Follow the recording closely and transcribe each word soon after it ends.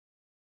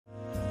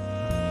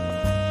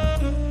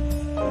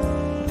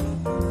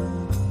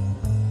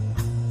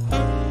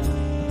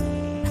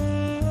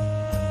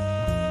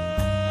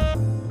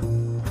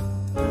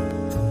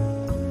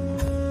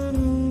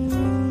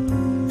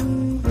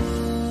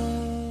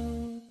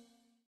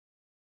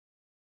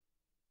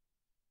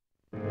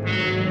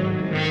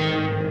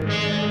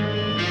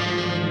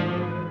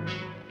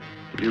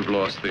You've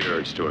lost the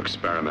urge to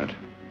experiment.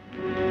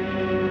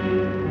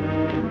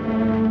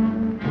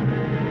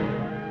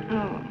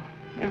 Oh,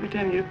 every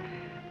time you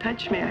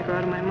touch me, I go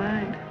out of my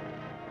mind.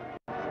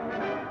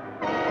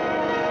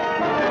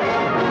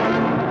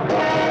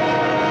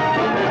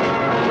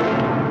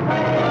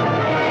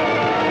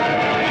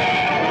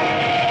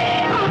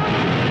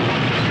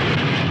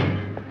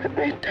 Let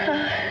me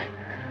die.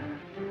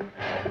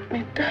 Let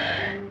me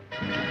die.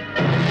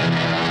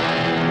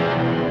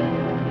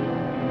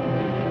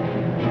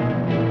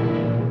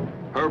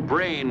 Her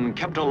brain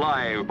kept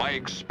alive by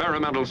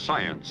experimental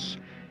science,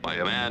 by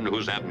a man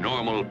whose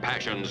abnormal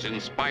passions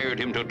inspired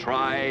him to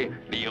try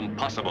the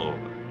impossible.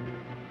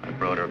 I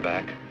brought her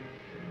back.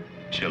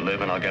 She'll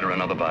live and I'll get her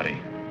another body.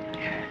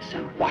 Yes,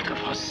 and what of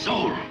her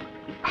soul?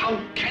 How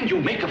can you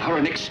make of her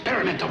an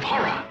experiment of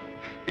horror?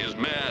 His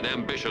mad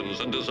ambitions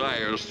and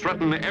desires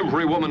threaten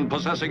every woman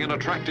possessing an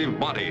attractive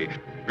body.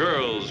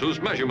 Girls whose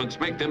measurements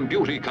make them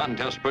beauty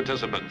contest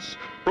participants.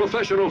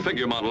 Professional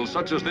figure models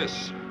such as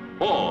this.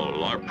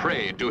 All are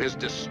prey to his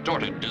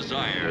distorted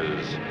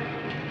desires.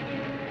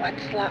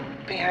 What's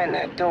locked behind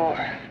that door?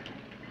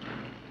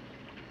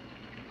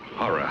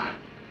 Horror.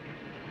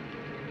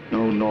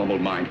 No normal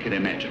mind can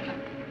imagine.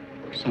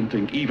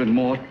 Something even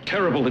more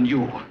terrible than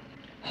you.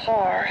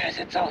 Horror has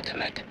its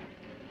ultimate,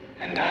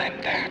 and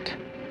I'm that.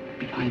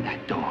 Behind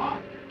that door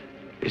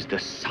is the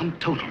sum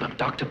total of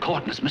Dr.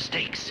 Cortland's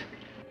mistakes.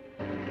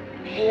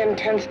 He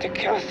intends to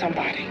kill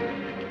somebody.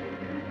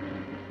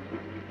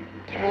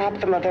 To rob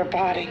them of their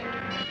body.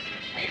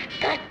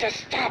 We've got to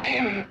stop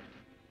him.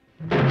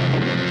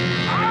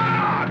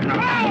 Ah,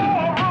 no!